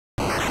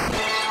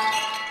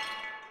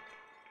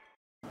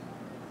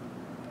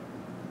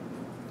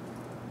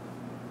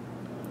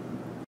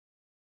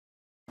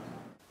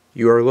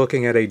You are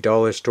looking at a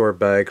dollar store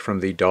bag from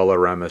the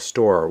Dollarama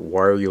store.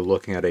 Why are you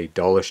looking at a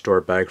dollar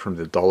store bag from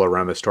the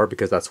Dollarama store?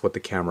 Because that's what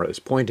the camera is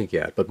pointing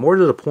at. But more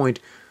to the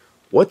point,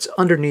 what's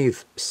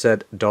underneath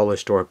said dollar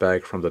store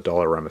bag from the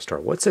Dollarama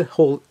store? What's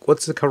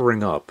it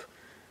covering up?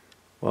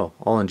 Well,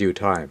 all in due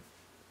time,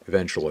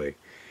 eventually.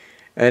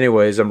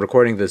 Anyways, I'm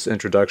recording this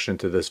introduction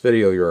to this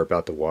video you're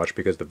about to watch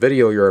because the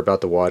video you're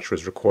about to watch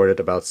was recorded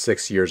about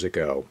 6 years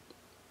ago,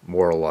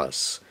 more or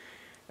less,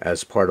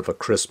 as part of a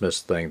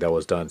Christmas thing that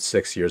was done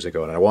 6 years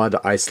ago. And I wanted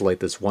to isolate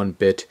this one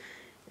bit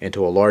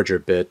into a larger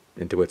bit,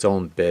 into its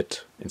own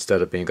bit,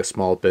 instead of being a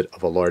small bit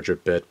of a larger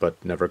bit,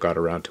 but never got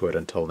around to it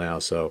until now.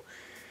 So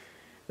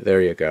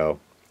there you go.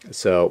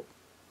 So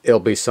it'll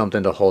be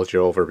something to hold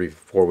you over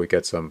before we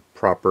get some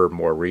proper,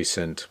 more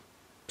recent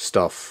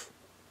stuff,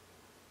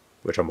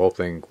 which I'm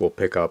hoping will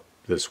pick up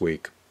this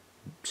week.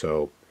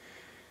 So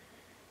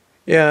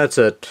yeah, that's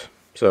it.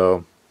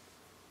 So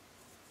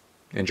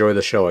enjoy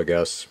the show, I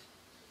guess.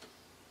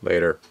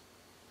 Later.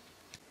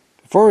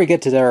 Before we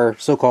get to our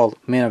so-called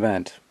main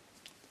event,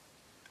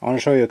 I want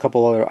to show you a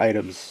couple other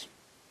items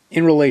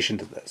in relation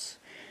to this.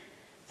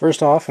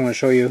 First off, I want to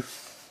show you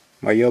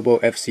my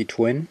Yobo FC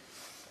Twin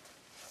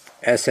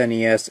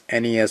SNES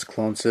NES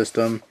clone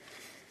system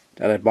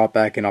that I bought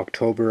back in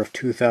October of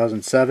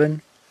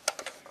 2007.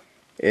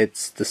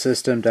 It's the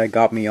system that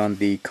got me on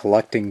the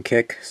collecting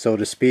kick, so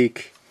to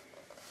speak,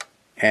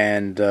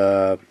 and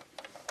well,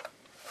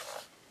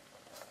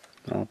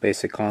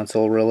 basic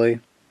console really.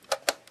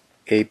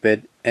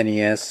 8-bit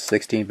NES,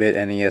 16-bit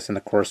NES, and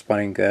the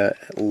corresponding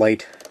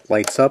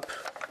lights up,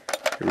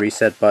 your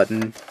reset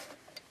button,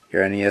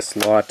 your NES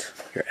slot,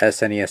 your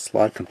SNES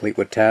slot, complete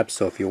with tabs.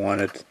 So if you want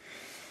it,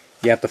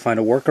 you have to find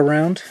a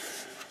workaround.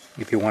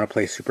 If you want to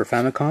play Super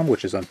Famicom,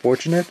 which is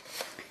unfortunate,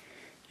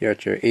 you're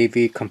at your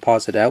AV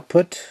composite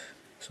output,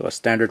 so a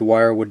standard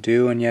wire would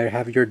do, and you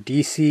have your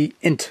DC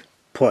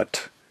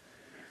input.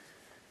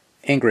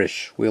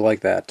 English, we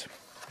like that.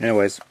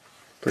 Anyways,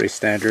 pretty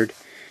standard.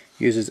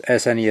 Uses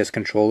SNES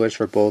controllers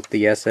for both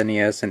the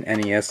SNES and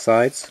NES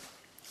sides,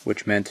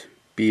 which meant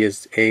B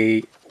is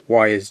A,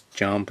 Y is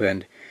jump,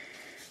 and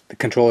the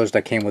controllers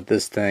that came with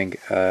this thing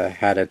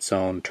had its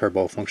own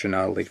turbo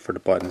functionality for the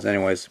buttons.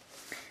 Anyways,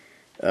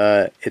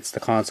 it's the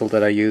console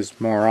that I use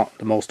the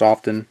most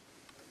often.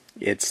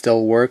 It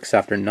still works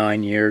after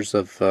 9 years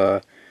of,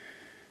 a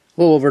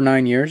little over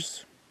 9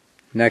 years.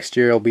 Next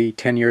year it'll be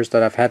 10 years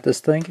that I've had this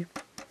thing,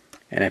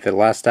 and if it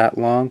lasts that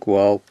long,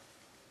 well,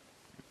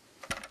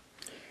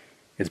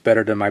 it's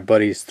better than my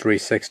buddy's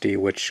 360,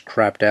 which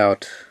crapped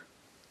out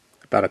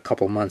about a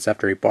couple months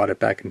after he bought it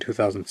back in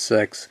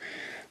 2006.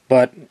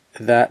 But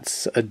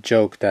that's a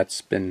joke that's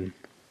been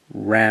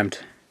rammed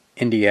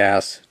in the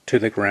ass, to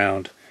the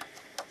ground,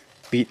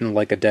 beaten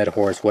like a dead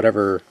horse,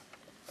 whatever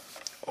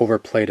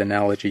overplayed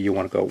analogy you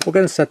want to go. We're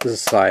going to set this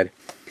aside.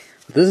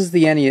 This is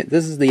the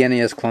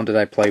NES clone that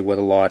I play with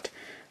a lot.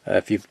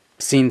 If you've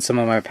seen some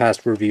of my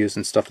past reviews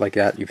and stuff like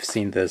that, you've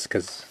seen this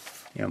because,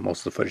 you know,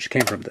 most of the footage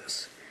came from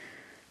this.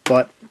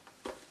 But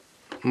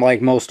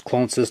like most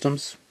clone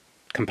systems,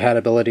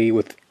 compatibility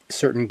with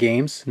certain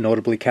games,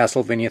 notably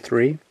Castlevania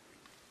 3,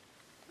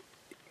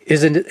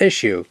 is an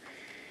issue.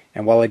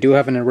 And while I do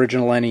have an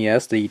original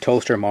NES, the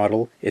toaster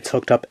model, it's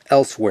hooked up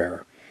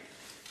elsewhere.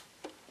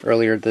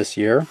 Earlier this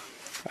year,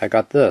 I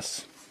got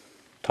this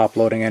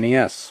top-loading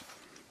NES,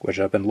 which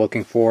I've been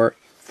looking for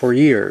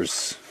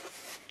years.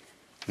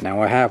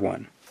 Now I have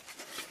one.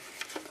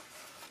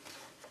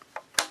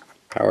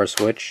 Power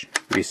switch,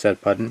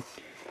 reset button,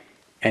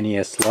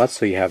 NES slots,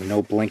 so you have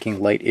no blinking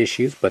light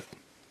issues, but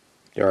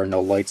there are no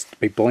lights to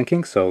be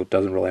blinking, so it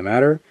doesn't really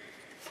matter.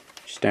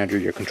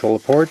 Standard, your controller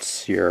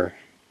ports, your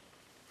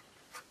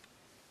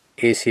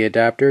AC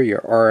adapter,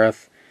 your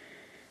RF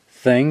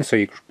thing,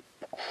 so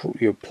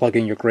you plug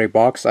in your gray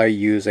box. I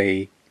use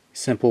a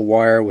simple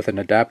wire with an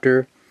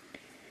adapter,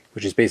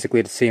 which is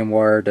basically the same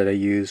wire that I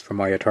use for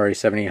my Atari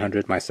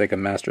 7800, my Sega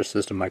Master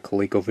System, my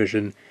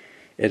ColecoVision.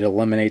 It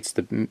eliminates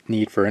the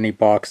need for any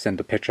box, and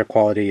the picture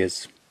quality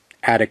is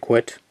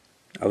adequate,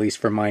 at least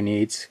for my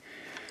needs.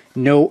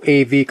 No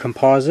AV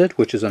composite,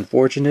 which is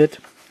unfortunate.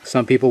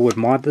 Some people would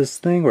mod this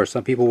thing, or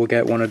some people will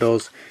get one of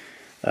those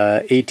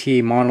AT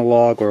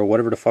monologue, or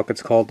whatever the fuck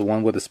it's called, the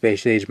one with the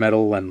space age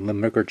metal and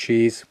limericker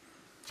cheese.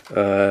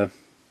 For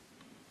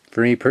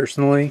me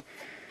personally,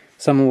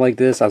 something like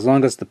this, as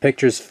long as the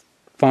picture's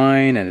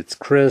fine and it's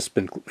crisp,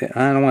 and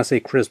I don't want to say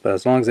crisp, but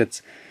as long as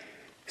it's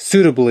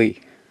suitably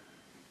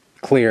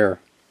clear,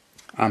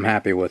 I'm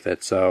happy with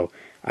it. So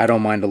I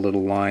don't mind the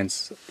little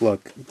lines.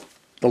 Look,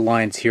 the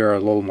lines here are a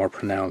little more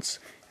pronounced,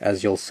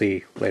 as you'll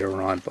see later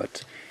on,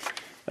 but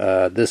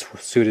this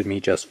suited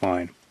me just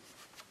fine.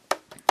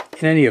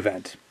 In any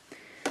event,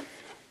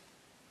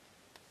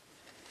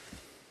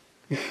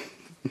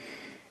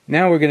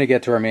 now we're going to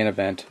get to our main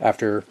event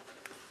after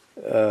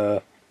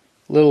a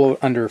little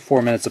under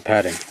 4 minutes of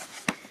padding.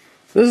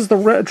 This is the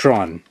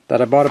Retron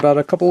that I bought about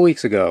a couple of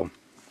weeks ago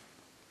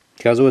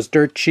because it was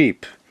dirt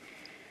cheap.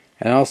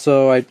 And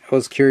also, I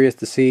was curious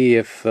to see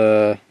if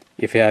it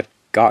had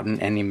gotten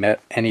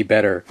any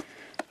better.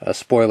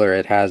 Spoiler,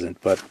 it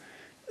hasn't, but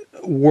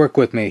work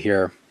with me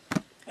here.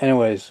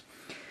 Anyways,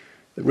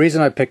 the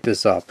reason I picked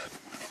this up,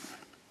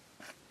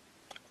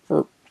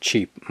 for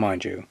cheap,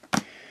 mind you,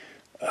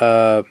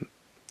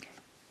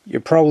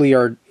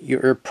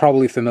 you're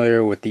probably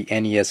familiar with the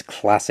NES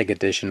Classic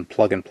Edition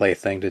plug-and-play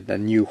thing, the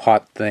new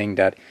hot thing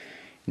that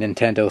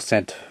Nintendo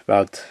sent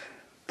about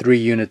 3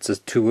 units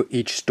to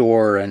each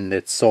store, and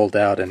it's sold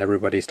out, and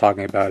everybody's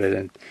talking about it,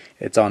 and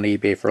it's on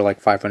eBay for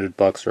like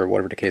 $500 or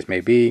whatever the case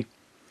may be.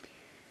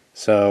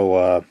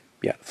 So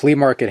yeah, the flea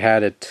market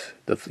had it.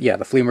 The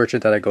flea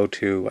merchant that I go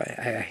to,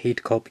 I hate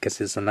to call it because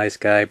he's a nice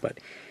guy, but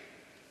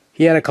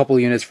he had a couple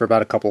units for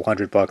about a couple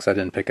 $100. I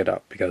didn't pick it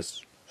up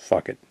because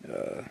fuck it,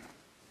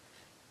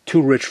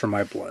 too rich for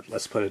my blood.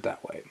 Let's put it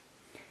that way.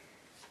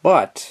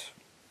 But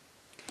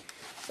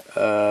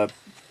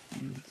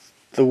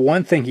the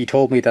one thing he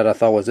told me that I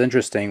thought was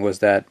interesting was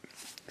that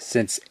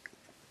since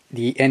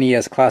the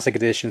NES Classic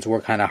Editions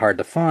were kind of hard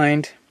to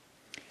find,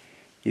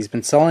 he's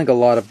been selling a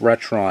lot of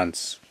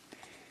Retrons.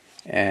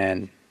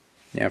 And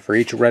yeah, for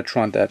each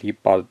Retron that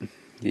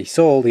he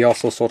sold, he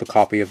also sold a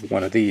copy of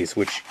one of these,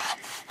 which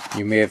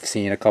you may have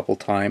seen a couple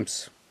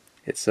times.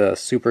 It's a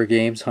Super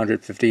Games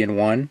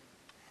 150-in-1.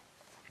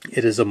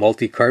 It is a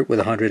multi-cart with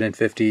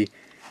 150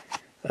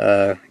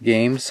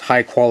 games,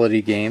 high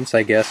quality games,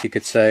 I guess you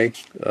could say.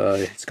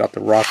 It's got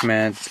the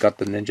Rockman, it's got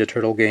the Ninja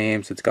Turtle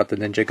games, it's got the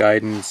Ninja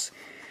Gaidens,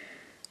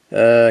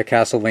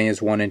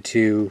 Castlevanias 1 and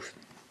 2,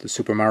 the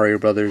Super Mario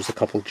Brothers, a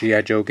couple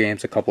G.I. Joe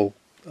games, a couple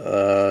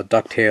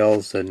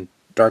DuckTales and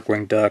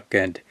Darkwing Duck,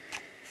 and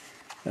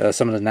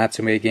some of the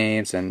Natsume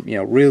games, and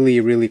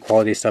really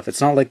quality stuff. It's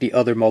not like the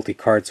other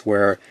multi-carts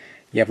where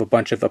you have a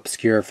bunch of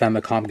obscure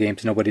Famicom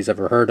games nobody's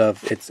ever heard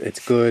of.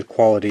 It's good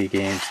quality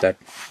games that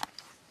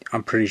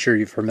I'm pretty sure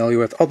you're familiar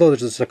with, although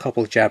there's just a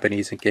couple of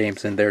Japanese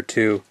games in there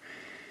too,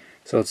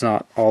 so it's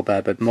not all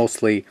bad, but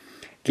mostly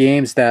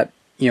games that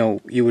you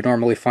would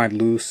normally find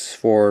loose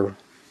for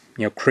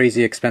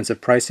crazy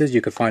expensive prices. You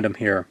could find them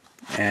here.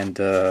 And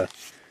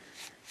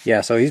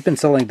yeah, so he's been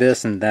selling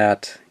this and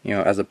that,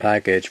 as a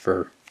package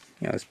for,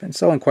 he's been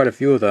selling quite a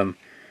few of them.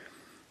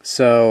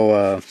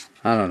 So,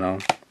 I don't know.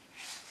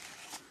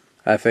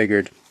 I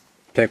figured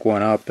pick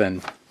one up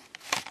and,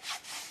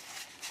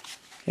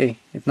 hey,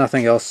 if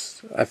nothing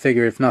else,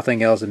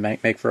 it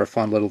might make for a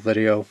fun little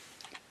video.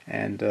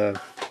 And,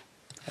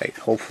 hey,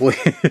 hopefully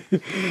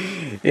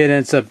it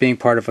ends up being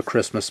part of a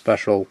Christmas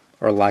special,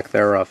 or lack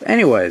thereof.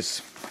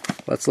 Anyways,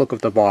 let's look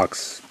at the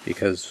box,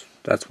 because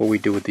that's what we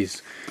do with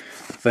these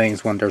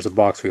things. When there's a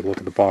box, we look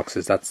at the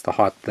boxes. That's the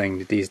hot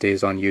thing these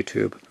days on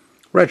YouTube.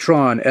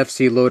 Retron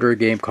FC Loader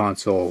Game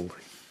Console.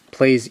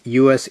 Plays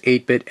US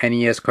 8-bit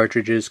NES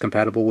cartridges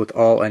compatible with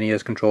all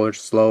NES controllers,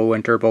 slow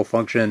and turbo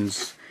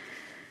functions.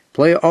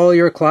 Play all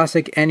your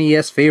classic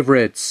NES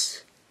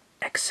favorites,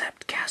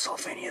 except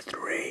Castlevania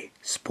 3.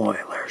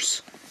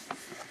 Spoilers.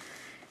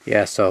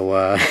 Yeah,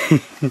 so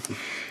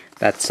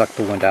that sucked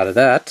the wind out of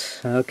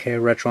that. Okay,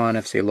 Retron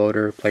FC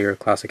Loader, play your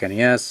classic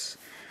NES.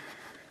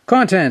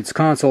 Contents: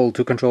 console,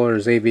 2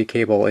 controllers, AV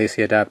cable,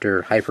 AC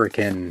adapter,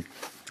 Hyperkin.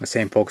 The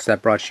same folks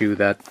that brought you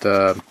that,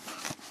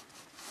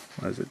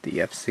 what is it, the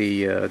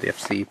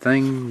FC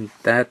thing,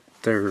 that,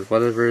 or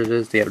whatever it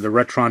is. They have the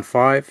Retron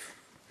 5.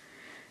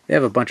 They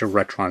have a bunch of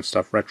Retron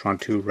stuff,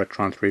 Retron 2,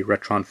 Retron 3,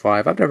 Retron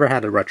 5. I've never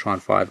had a Retron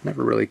 5,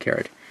 never really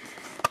cared.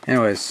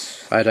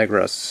 Anyways, I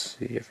digress.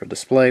 You have your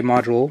display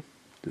module.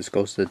 This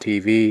goes to the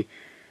TV.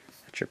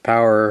 That's your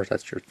power,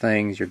 that's your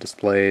things, your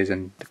displays,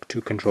 and the 2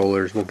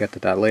 controllers. We'll get to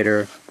that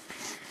later.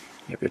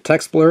 You have your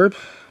text blurb.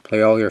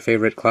 Play all your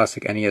favorite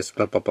classic NES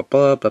blah blah blah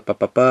blah blah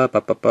blah blah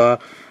blah blah blah.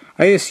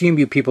 I assume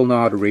you people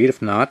know how to read.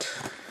 If not,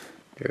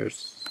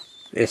 there's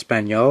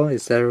Espanol.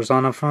 Is there en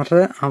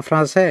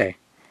français?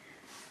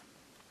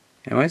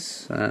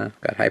 Anyways,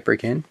 got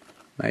Hyperkin.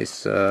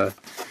 Nice,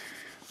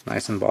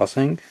 nice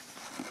embossing.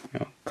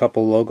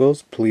 Couple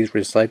logos. Please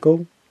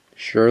recycle.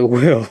 Sure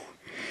will.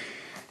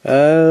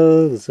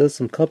 Is that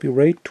some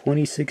copyright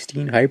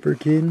 2016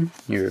 Hyperkin?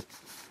 Your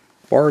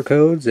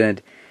barcodes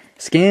and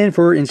scan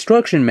for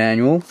instruction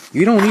manual.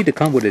 You don't need to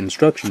come with an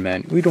instruction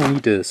manual. We don't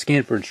need to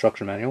scan for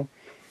instruction manual.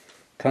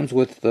 Comes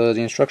with the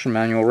instruction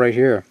manual right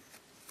here.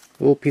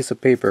 A little piece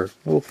of paper,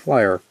 a little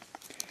flyer.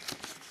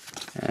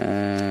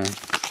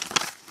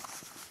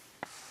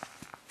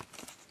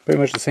 Pretty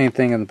much the same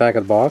thing in the back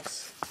of the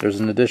box. There's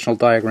an additional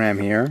diagram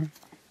here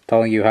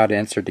telling you how to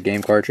insert the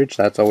game cartridge.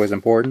 That's always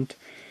important.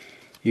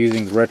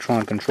 Using the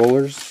Retron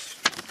controllers.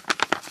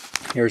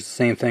 Here's the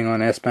same thing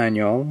on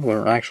Espanol,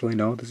 or actually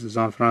no, this is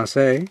en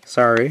français,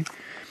 sorry.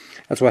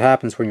 That's what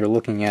happens when you're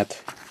looking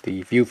at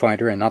the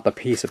viewfinder and not the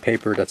piece of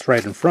paper that's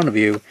right in front of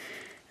you.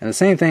 And the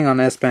same thing on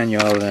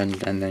Espanol, and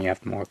then you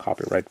have more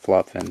copyright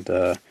fluff, and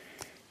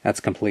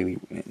that's totally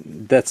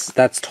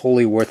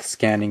worth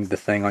scanning the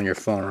thing on your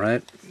phone,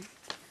 right?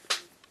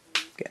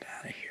 Get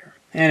out of here.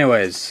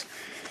 Anyways,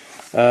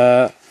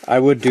 I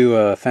would do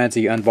a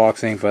fancy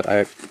unboxing, but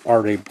I've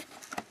already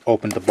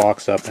opened the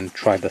box up and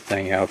tried the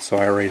thing out, so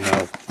I already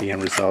know the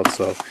end result.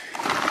 So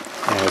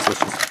anyways, let's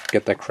just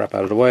get that crap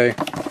out of the way.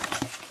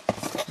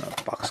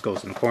 Box This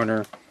goes in the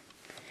corner.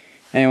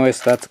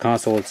 Anyways, that's the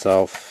console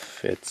itself.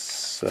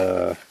 It's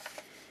the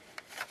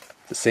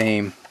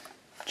same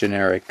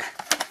generic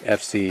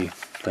FC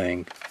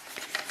thing.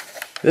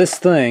 This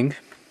thing,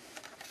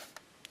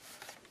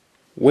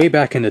 way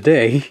back in the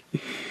day,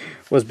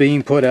 was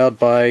being put out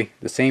by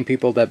the same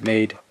people that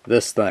made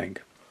this thing,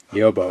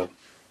 Yobo.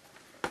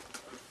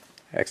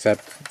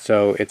 Except,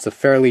 so it's a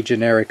fairly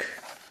generic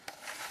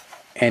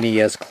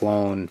NES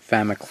clone,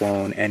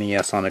 Famiclone,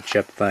 NES on a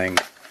chip thing.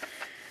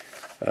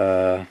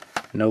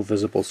 No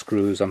visible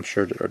screws. I'm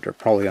sure they're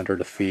probably under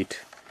the feet.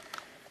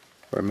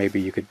 Or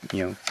maybe you could,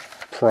 you know,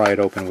 pry it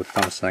open with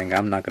something.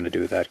 I'm not going to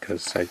do that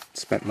because I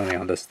spent money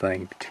on this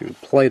thing to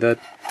play that.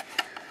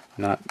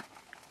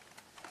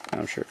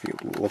 I'm sure if you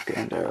look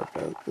in there,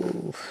 but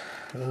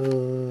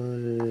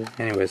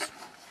anyways,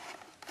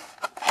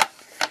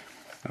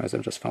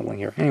 I'm just fumbling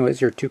here. Anyways,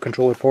 your 2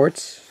 controller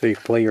ports, so you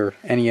can play your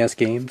NES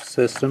game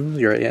systems,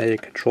 your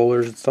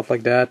controllers and stuff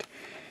like that.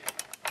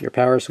 Your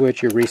power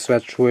switch, your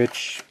reset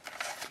switch,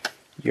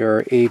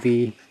 your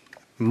AV,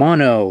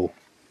 mono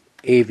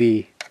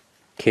AV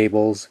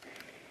cables,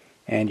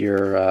 and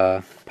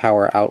your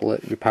power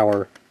outlet, your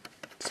power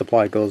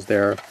supply goes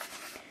there.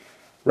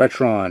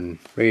 Retron,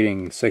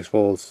 rating 6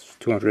 volts,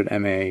 200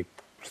 mAh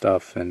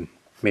stuff, and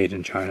made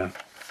in China.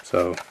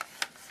 So,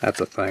 that's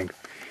a thing.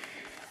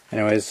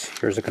 Anyways,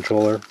 here's a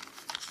controller.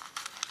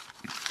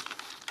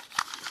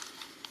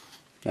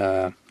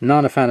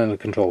 Not a fan of the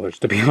controllers,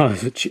 to be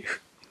honest with you.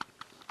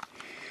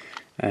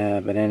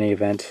 But in any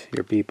event,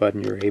 your B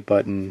button, your A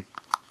button,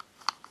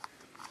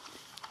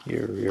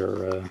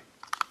 your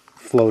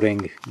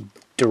floating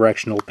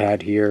directional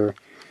pad here,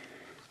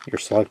 your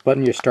select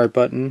button, your start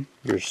button,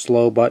 your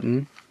slow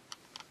button,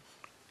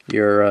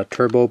 your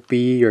turbo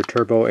B, your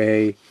turbo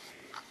A,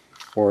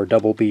 or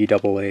double B,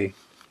 double A,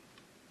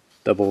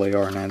 double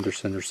AR and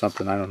Anderson or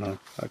something, I don't know.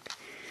 A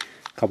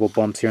couple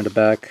bumps here in the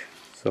back,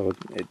 so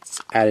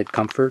it's added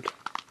comfort.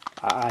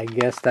 I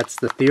guess that's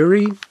the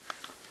theory.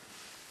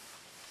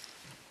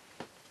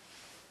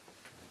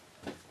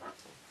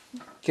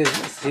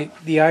 Because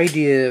the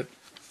idea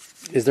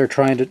is they're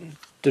trying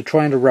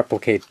to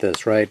replicate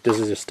this, right? This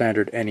is a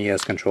standard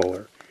NES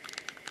controller.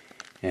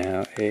 You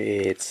know,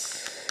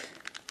 it's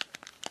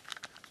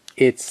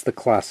the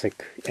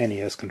classic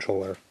NES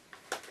controller.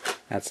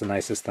 That's the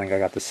nicest thing I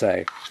got to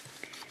say.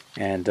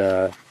 And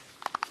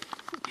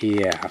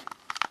yeah,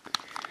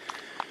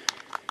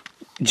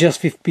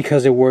 just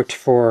because it worked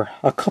for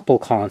a couple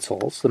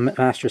consoles. The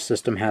Master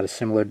System had a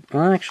similar.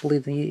 Well, actually,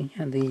 the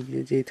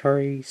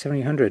Atari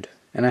 7800.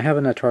 And I have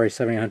an Atari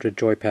 7800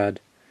 joypad,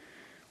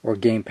 or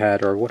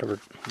gamepad, or whatever,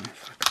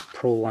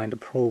 Pro line to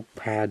Pro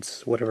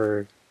pads,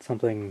 whatever,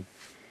 something.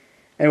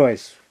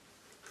 Anyways,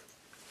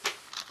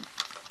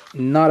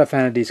 not a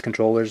fan of these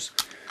controllers,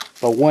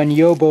 but when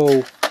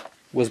Yobo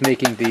was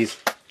making these,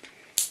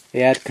 they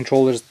had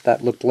controllers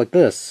that looked like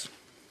this.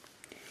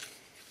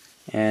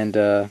 And,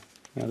 you know,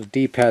 the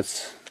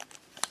D-pad's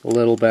a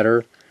little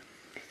better,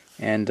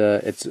 and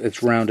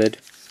it's rounded,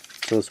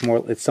 so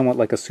it's somewhat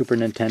like a Super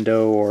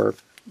Nintendo, or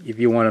if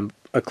you want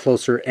a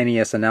closer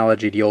NES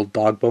analogy, the old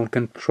dog bone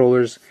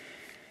controllers.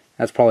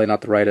 That's probably not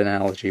the right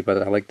analogy,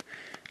 but I like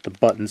the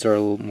buttons are a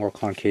little more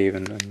concave,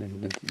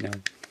 and you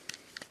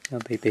know,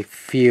 they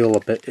feel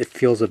a bit. It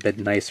feels a bit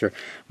nicer,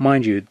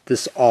 mind you.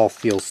 This all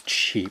feels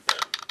cheap,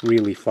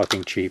 really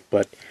fucking cheap.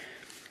 But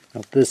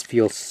you know, this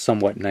feels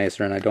somewhat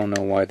nicer, and I don't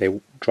know why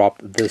they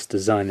dropped this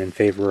design in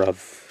favor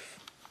of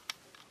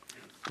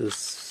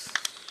this.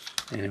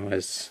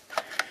 Anyways.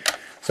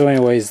 So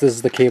anyways, this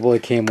is the cable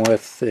it came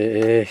with.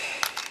 It's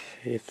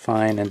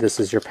fine, and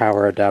this is your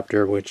power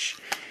adapter, which,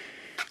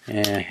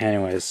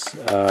 anyways,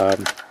 so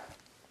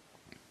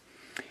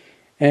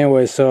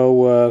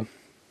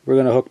we're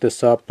gonna hook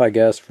this up, I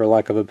guess,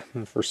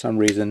 for some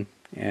reason,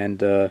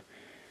 and I'm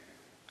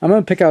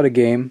gonna pick out a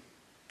game.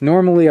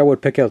 Normally, I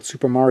would pick out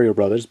Super Mario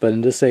Brothers, but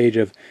in this age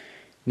of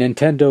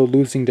Nintendo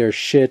losing their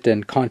shit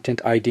and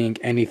content IDing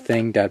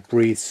anything that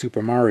breathes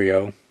Super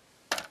Mario,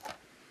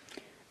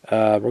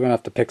 we're going to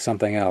have to pick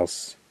something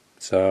else.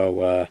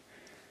 So,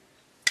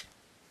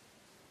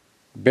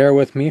 bear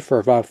with me for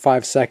about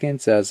 5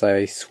 seconds as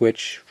I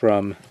switch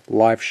from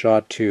live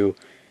shot to,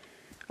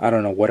 I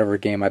don't know, whatever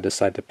game I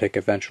decide to pick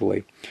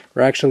eventually.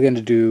 We're actually going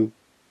to do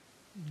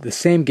the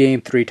same game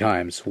 3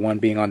 times. One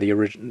being on the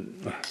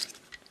original,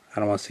 I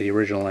don't want to say the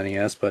original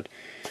NES, but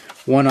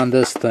one on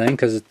this thing,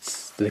 because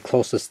it's the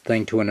closest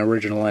thing to an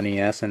original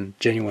NES and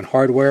genuine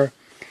hardware.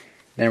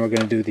 Then we're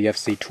going to do the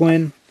FC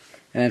Twin.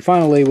 And then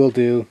finally we'll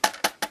do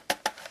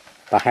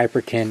the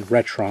Hyperkin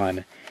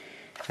Retron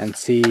and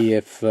see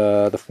if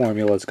the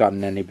formula's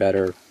gotten any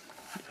better.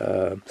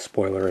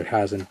 Spoiler, it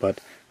hasn't,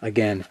 but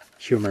again,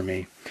 humor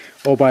me.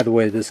 Oh, by the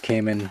way, this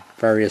came in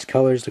various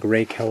colors, the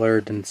gray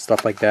colored and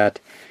stuff like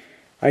that.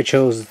 I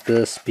chose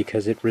this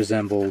because it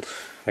resembled,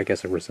 I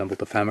guess it resembled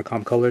the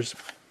Famicom colors.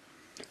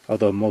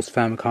 Although most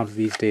Famicoms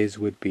these days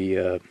would be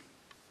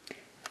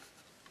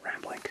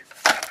rambling.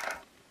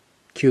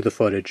 Cue the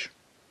footage.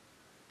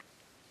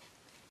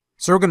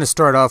 So we're going to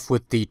start off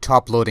with the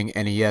top-loading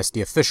NES, the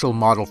official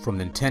model from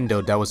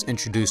Nintendo that was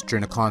introduced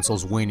during the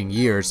console's waning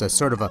years as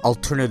sort of an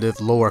alternative,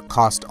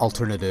 lower-cost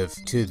alternative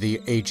to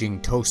the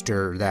aging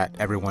toaster that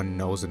everyone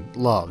knows and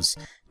loves.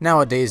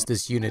 Nowadays,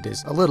 this unit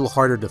is a little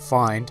harder to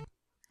find,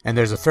 and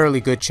there's a fairly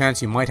good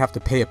chance you might have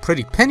to pay a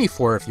pretty penny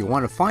for it if you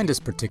want to find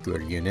this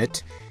particular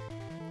unit.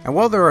 And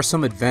while there are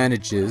some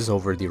advantages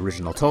over the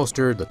original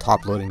toaster, the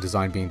top-loading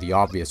design being the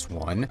obvious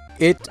one,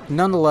 it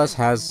nonetheless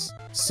has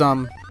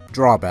some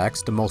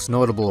drawbacks, the most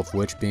notable of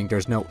which being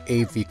there's no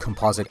AV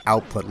composite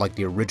output like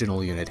the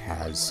original unit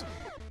has.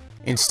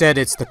 Instead,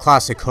 it's the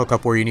classic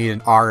hookup where you need an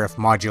RF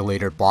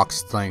modulator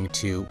box thing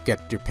to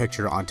get your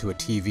picture onto a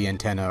TV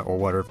antenna or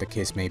whatever the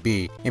case may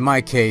be. In my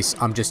case,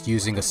 I'm just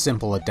using a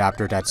simple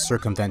adapter that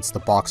circumvents the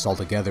box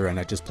altogether, and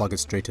I just plug it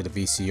straight to the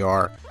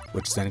VCR,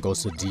 which then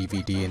goes to the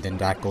DVD, and then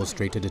that goes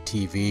straight to the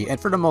TV, and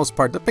for the most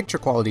part, the picture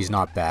quality is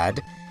not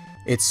bad.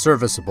 It's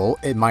serviceable.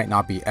 It might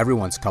not be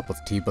everyone's cup of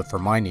tea, but for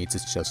my needs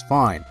it's just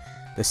fine.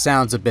 The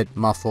sound's a bit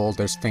muffled,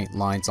 there's faint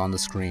lines on the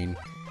screen,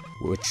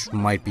 which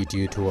might be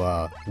due to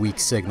a weak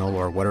signal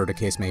or whatever the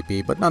case may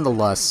be, but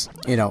nonetheless,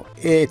 you know,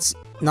 it's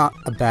not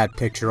a bad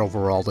picture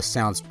overall. The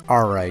sound's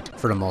alright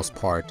for the most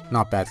part.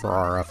 Not bad for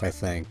RF, I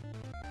think.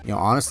 You know,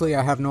 honestly,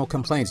 I have no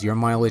complaints. Your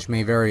mileage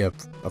may vary,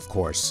 of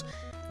course.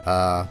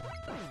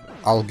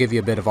 I'll give you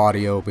a bit of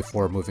audio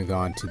before moving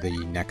on to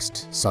the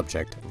next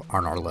subject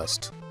on our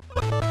list.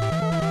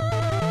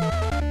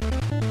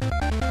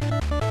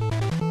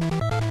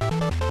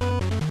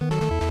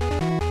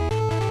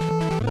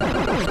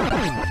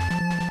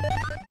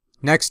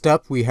 Next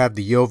up, we have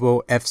the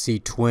Yovo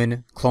FC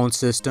Twin clone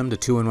system, the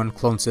 2-in-1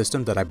 clone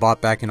system that I bought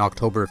back in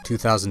October of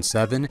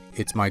 2007.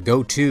 It's my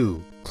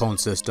go-to clone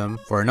system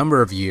for a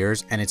number of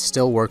years, and it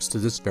still works to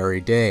this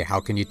very day. How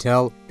can you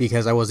tell?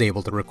 Because I was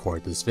able to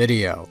record this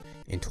video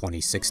in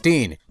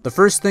 2016. The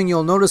first thing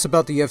you'll notice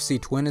about the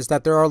FC Twin is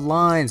that there are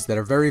lines that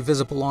are very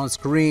visible on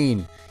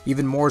screen,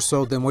 even more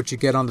so than what you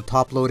get on the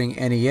top-loading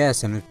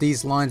NES, and if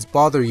these lines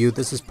bother you,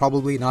 this is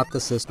probably not the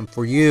system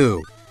for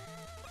you.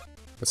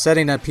 But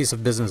setting that piece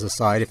of business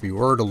aside, if you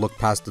were to look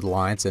past the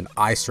lines, and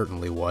I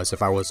certainly was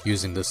if I was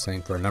using this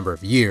thing for a number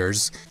of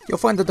years, you'll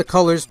find that the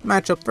colors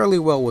match up fairly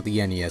well with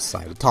the NES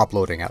side, the top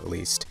loading at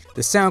least.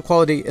 The sound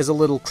quality is a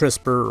little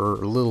crisper,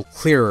 or a little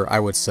clearer I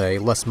would say,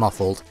 less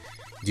muffled,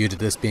 due to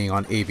this being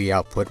on AV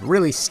output,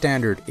 really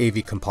standard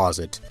AV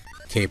composite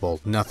cable,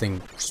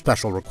 nothing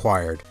special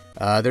required.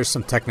 There's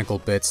some technical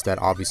bits that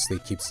obviously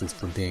keeps this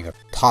from being a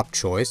top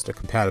choice, the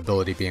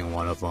compatibility being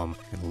one of them,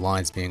 and the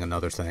lines being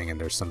another thing,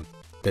 and there's some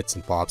bits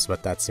and bobs,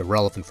 but that's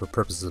irrelevant for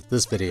purposes of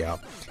this video.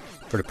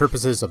 For the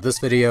purposes of this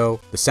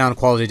video, the sound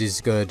quality is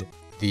good,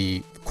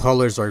 the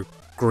colors are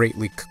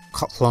greatly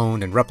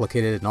cloned and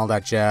replicated and all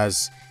that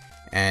jazz,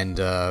 and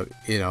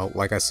you know,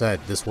 like I said,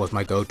 this was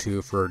my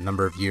go-to for a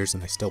number of years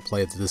and I still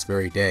play it to this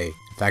very day.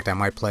 In fact, I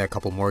might play a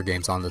couple more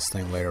games on this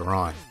thing later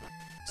on.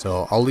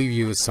 So I'll leave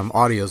you with some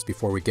audios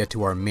before we get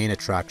to our main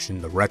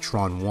attraction, the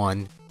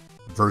Retron1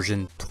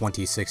 version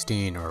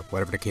 2016, or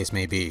whatever the case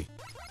may be.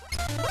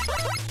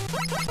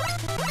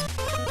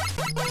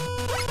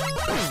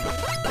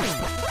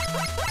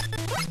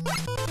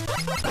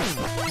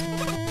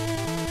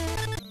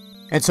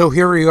 And so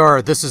here we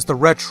are, this is the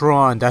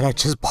Retron that I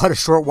just bought a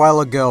short while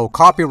ago,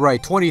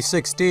 copyright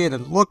 2016,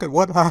 and look at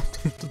what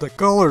happened to the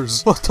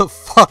colors. What the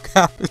fuck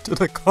happened to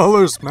the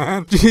colors,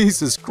 man?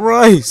 Jesus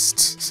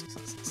Christ!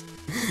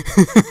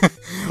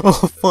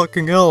 Oh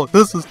fucking hell,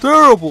 this is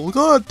terrible,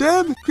 god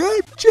damn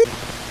it, shit!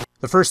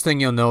 The first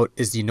thing you'll note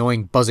is the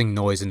annoying buzzing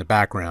noise in the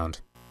background.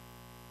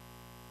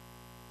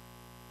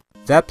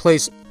 That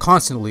plays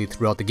constantly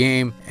throughout the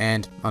game,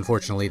 and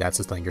unfortunately that's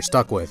the thing you're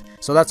stuck with.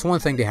 So that's one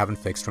thing they haven't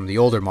fixed from the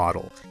older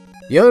model.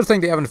 The other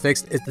thing they haven't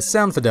fixed is the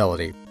sound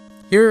fidelity.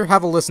 Here,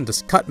 have a listen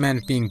to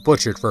Cutman being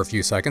butchered for a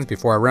few seconds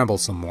before I ramble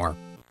some more.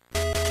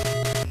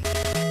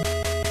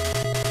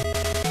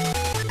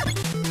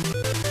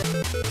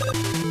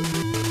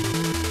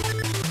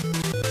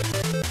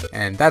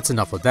 And that's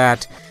enough of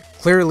that.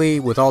 Clearly,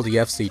 with all the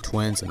FC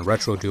Twins and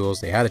Retro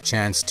Duos, they had a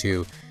chance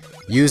to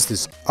use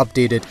this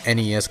updated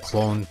NES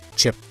clone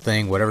chip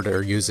thing, whatever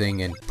they're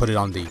using, and put it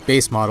on the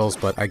base models,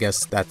 but I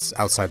guess that's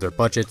outside their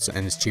budgets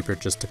and it's cheaper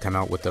just to come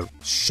out with the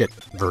shit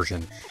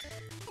version.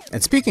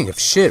 And speaking of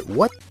shit,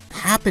 what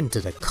happened to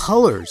the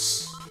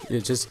colors?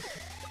 It just,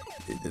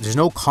 there's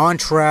no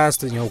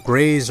contrast, you know,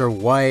 grays are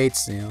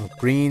whites, you know,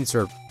 greens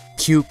are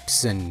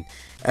pukes, and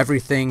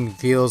everything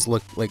feels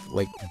like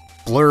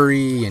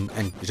blurry and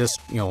just,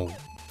 you know,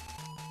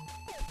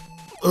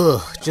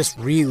 ugh, just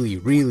really,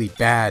 really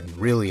bad and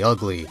really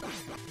ugly.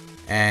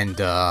 And,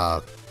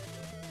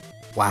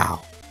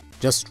 wow.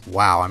 Just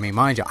wow. I mean,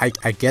 mind you,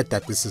 I get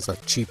that this is a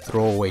cheap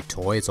throwaway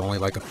toy. It's only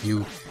like a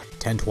few,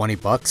 10, 20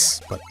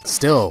 bucks, but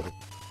still.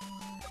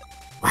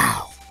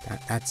 Wow.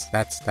 That's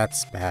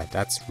bad.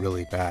 That's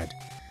really bad.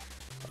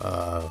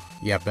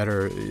 Yeah,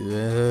 better,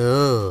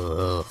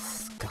 ugh,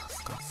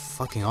 God,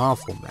 fucking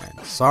awful,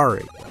 man.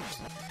 Sorry.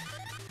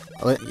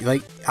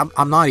 Like,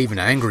 I'm not even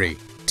angry.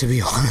 To be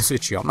honest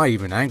with you, I'm not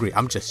even angry.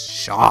 I'm just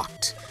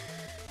shocked.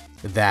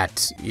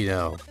 that, you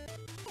know.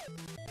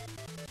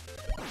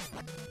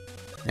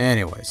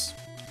 Anyways,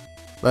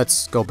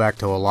 let's go back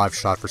to a live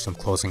shot for some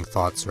closing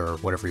thoughts, or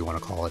whatever you want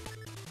to call it.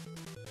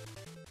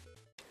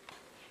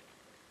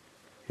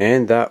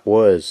 And that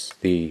was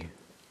the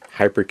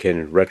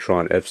Hyperkin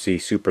Retron FC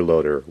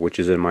Superloader, which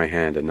is in my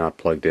hand and not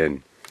plugged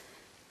in,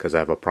 because I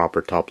have a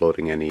proper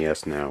top-loading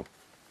NES now.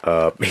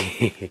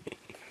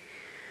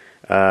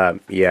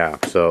 Yeah,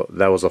 so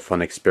that was a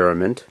fun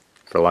experiment,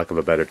 for lack of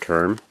a better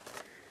term.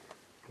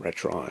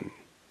 Retron.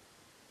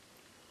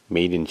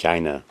 Made in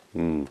China.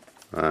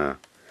 I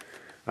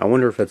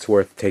wonder if it's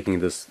worth taking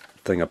this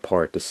thing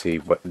apart to see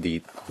what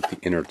the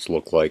innards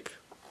look like.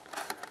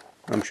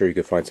 I'm sure you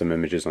could find some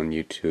images on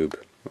YouTube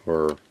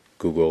or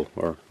Google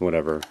or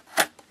whatever.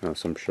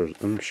 So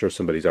I'm sure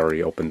somebody's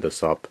already opened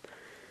this up,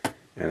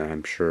 and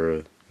I'm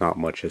sure not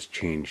much has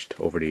changed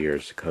over the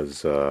years,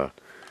 because you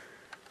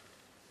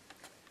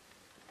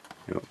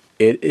know,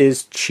 it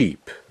is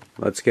cheap.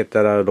 Let's get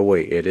that out of the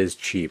way. It is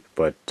cheap,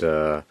 but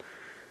and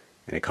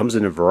it comes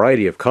in a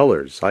variety of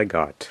colors. I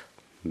got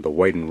the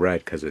white and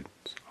red because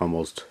it's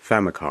almost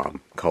Famicom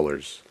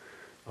colors,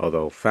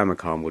 although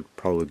Famicom would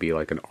probably be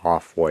like an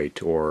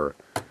off-white or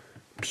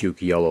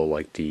puke yellow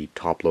like the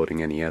top-loading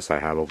NES I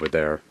have over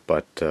there,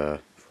 but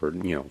for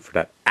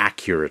that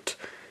accurate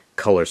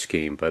color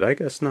scheme. But I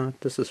guess not.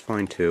 This is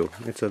fine too.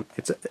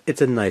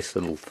 It's a nice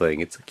little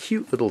thing. It's a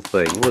cute little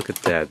thing. Look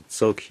at that. It's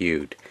so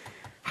cute.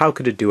 How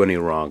could it do any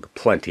wrong?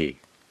 Plenty,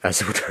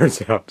 as it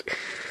turns out.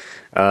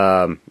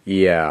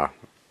 Yeah.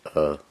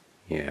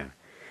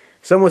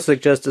 Some would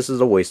suggest this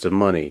is a waste of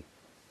money,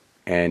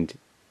 and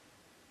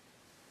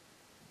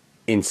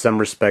in some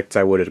respects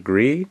I would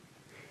agree.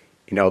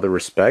 In other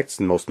respects,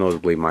 and most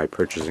notably my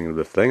purchasing of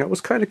the thing, I was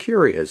kind of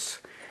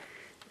curious.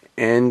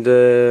 And,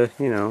 you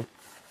know,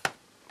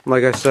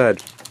 like I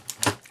said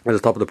at the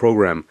top of the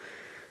program,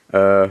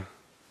 the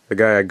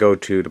guy I go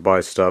to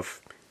buy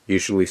stuff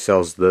usually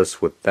sells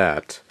this with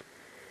that,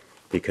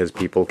 because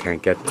people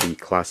can't get the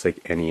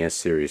classic NES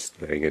series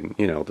thing. And,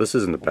 you know, this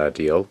isn't a bad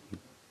deal.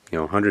 You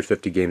know,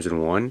 150 games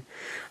in one.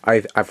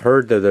 I've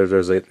heard that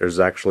there's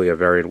actually a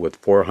variant with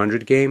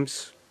 400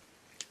 games,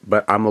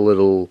 but I'm a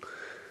little...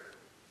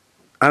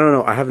 I don't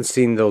know, I haven't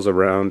seen those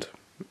around,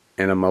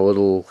 and I'm a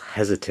little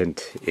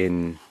hesitant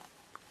in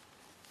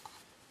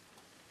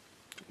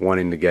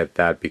wanting to get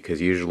that,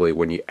 because usually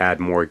when you add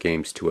more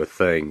games to a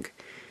thing,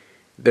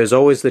 there's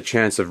always the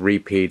chance of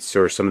repeats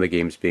or some of the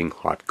games being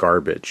hot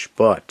garbage.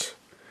 But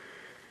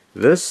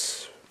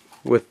this,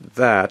 with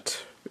that,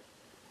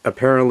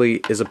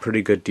 apparently is a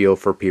pretty good deal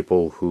for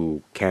people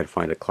who can't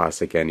find a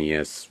classic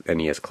NES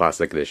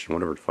Classic Edition,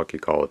 whatever the fuck you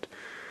call it.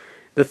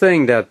 The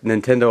thing that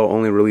Nintendo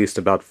only released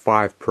about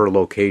 5 per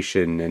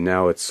location, and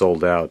now it's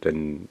sold out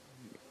and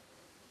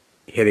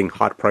hitting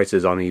hot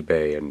prices on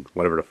eBay and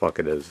whatever the fuck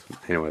it is.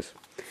 Anyways.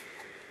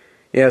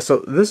 Yeah, so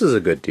this is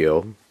a good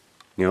deal.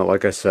 You know,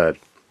 like I said,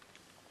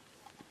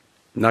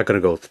 not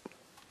gonna go,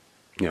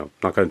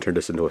 not gonna turn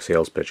this into a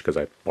sales pitch because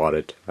I bought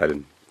it. I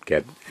didn't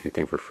get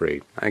anything for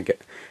free. I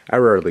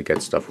rarely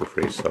get stuff for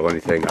free, so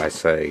anything I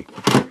say,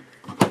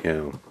 I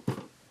don't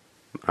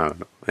know.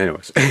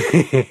 Anyways.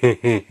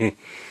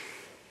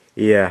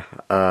 Yeah,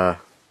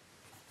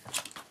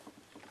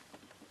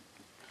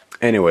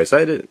 anyways,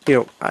 I did,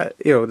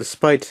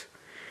 despite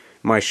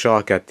my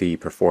shock at the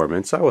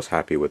performance, I was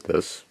happy with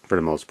this, for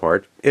the most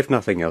part. If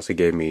nothing else, it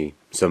gave me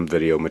some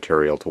video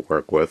material to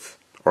work with,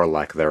 or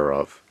lack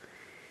thereof.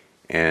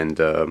 And,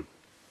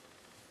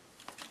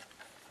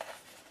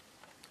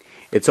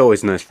 it's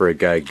always nice for a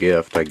gag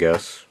gift, I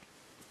guess.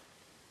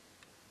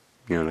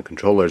 You know, the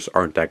controllers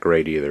aren't that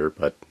great either,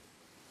 but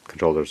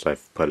controllers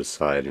I've put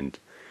aside, and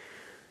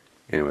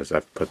anyways,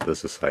 I've put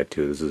this aside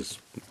too. This is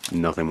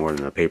nothing more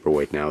than a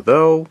paperweight now.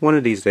 Though, one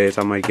of these days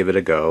I might give it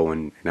a go,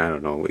 and I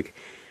don't know.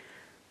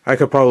 I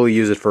could probably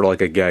use it for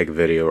like a gag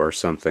video or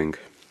something.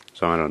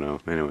 So I don't know.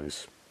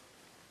 Anyways.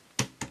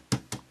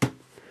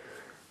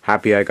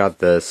 Happy I got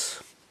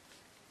this.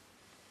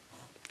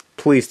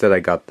 Pleased that I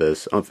got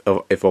this,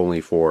 if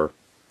only for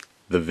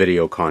the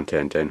video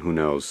content, and who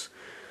knows.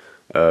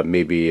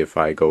 Maybe if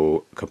I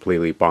go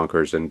completely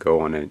bonkers and go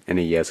on an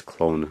NES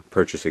clone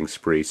purchasing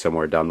spree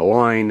somewhere down the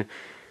line,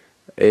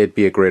 it'd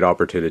be a great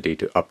opportunity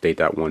to update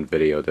that one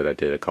video that I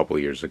did a couple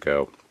years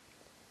ago.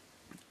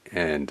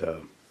 And,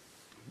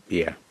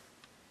 yeah.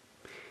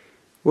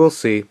 We'll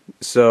see.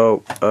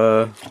 So,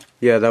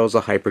 yeah, that was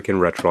a Hyperkin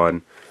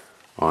Retron.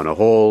 On a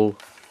whole,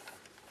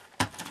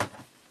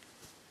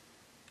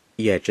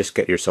 yeah, just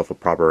get yourself a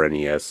proper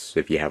NES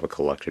if you have a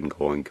collection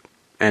going.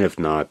 And if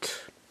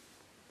not,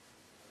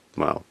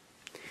 well,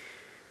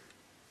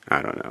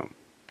 I don't know.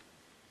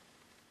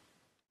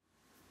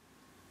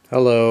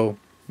 Hello,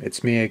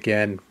 it's me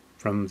again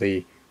from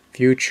the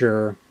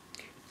future.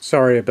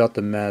 Sorry about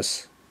the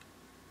mess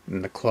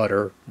and the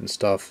clutter and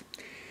stuff.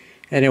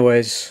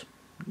 Anyways,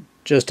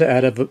 just to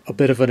add a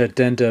bit of an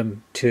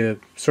addendum to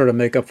sort of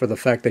make up for the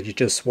fact that you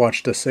just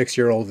watched a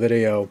 6-year-old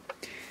video.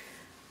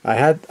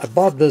 I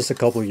bought this a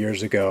couple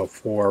years ago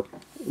for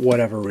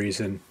whatever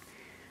reason.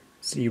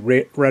 It's the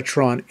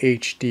Retron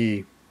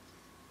HD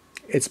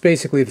it's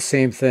basically the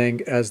same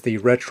thing as the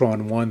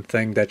Retron1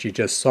 thing that you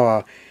just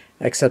saw,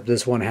 except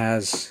this one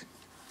has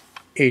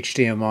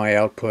HDMI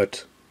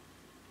output,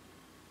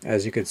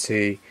 as you can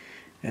see,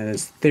 and in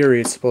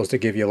theory it's supposed to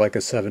give you like a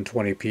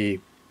 720p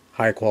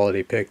high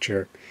quality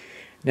picture.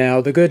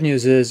 Now the good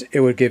news is it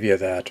would give you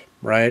that,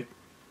 right?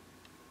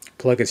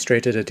 Plug it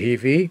straight to the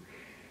TV,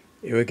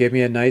 it would give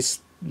me a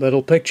nice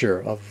little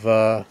picture of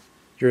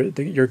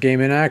your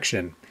game in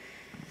action.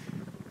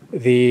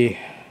 The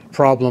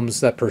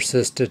problems that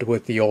persisted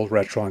with the old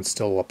Retron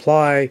still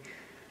apply,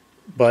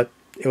 but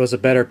it was a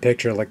better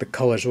picture, like the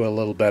colors were a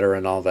little better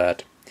and all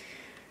that.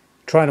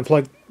 Trying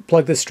to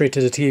plug this straight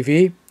to the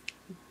TV,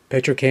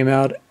 picture came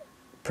out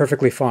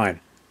perfectly fine.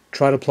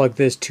 Try to plug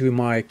this to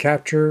my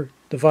capture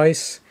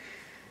device,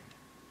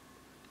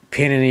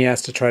 pain in the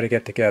ass to try to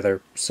get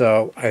together.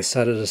 So I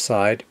set it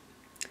aside,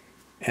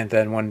 and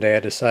then one day I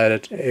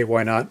decided, hey,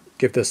 why not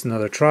give this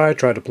another try?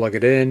 Try to plug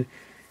it in,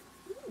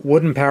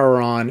 wouldn't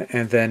power on,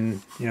 and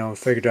then, you know,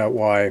 figured out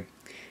why.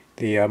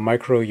 The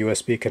micro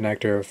USB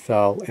connector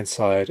fell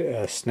inside,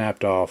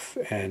 snapped off,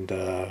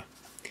 and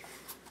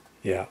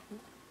yeah,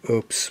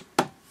 oops.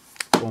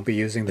 Won't be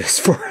using this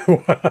for a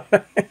while.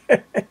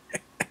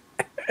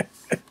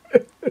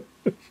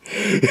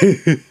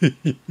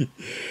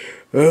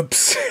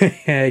 Oops.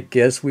 I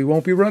guess we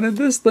won't be running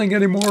this thing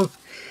anymore.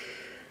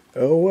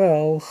 Oh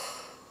well.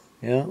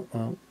 Yeah,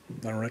 well,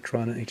 a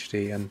Retron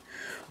HD. And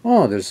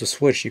oh, there's a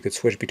switch. You could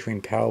switch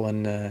between PAL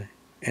and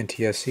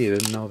NTSC. I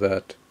didn't know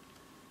that.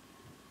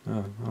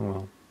 Oh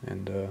well.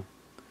 And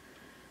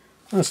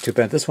that's too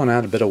bad. This one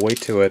had a bit of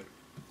weight to it.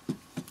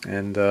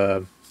 And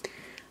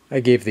I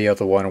gave the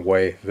other one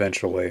away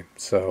eventually.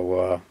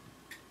 So,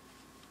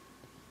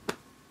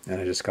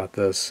 and I just got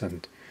this,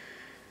 and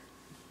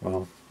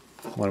well,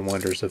 one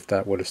wonders if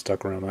that would have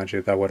stuck around. Mind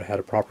you, that would have had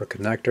a proper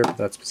connector, but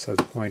that's beside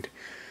the point.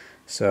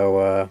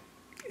 So,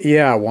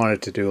 yeah, I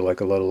wanted to do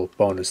like a little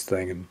bonus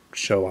thing and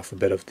show off a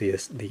bit of the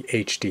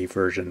HD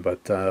version,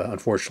 but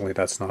unfortunately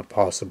that's not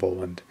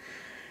possible, and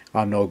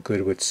I'm no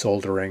good with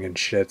soldering and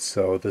shit,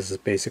 so this is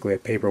basically a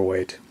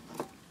paperweight.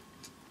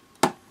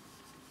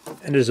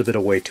 And there's a bit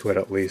of weight to it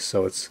at least,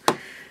 so it's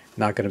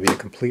not going to be a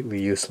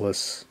completely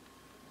useless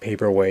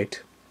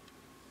paperweight.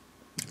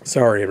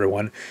 Sorry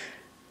everyone.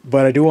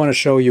 But I do want to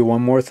show you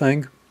one more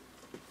thing.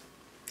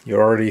 You've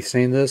already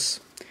seen this.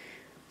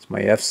 It's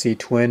my FC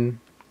Twin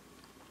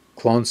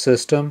clone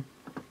system.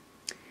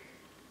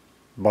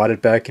 Bought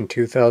it back in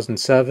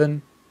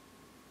 2007.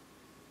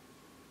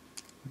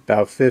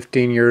 About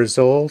 15 years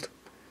old.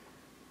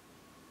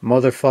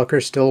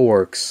 Motherfucker still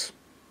works.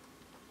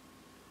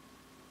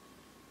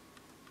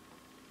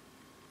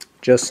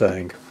 Just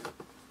saying.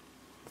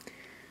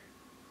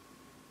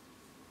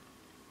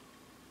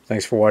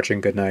 Thanks for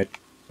watching. Good night.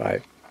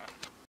 Bye.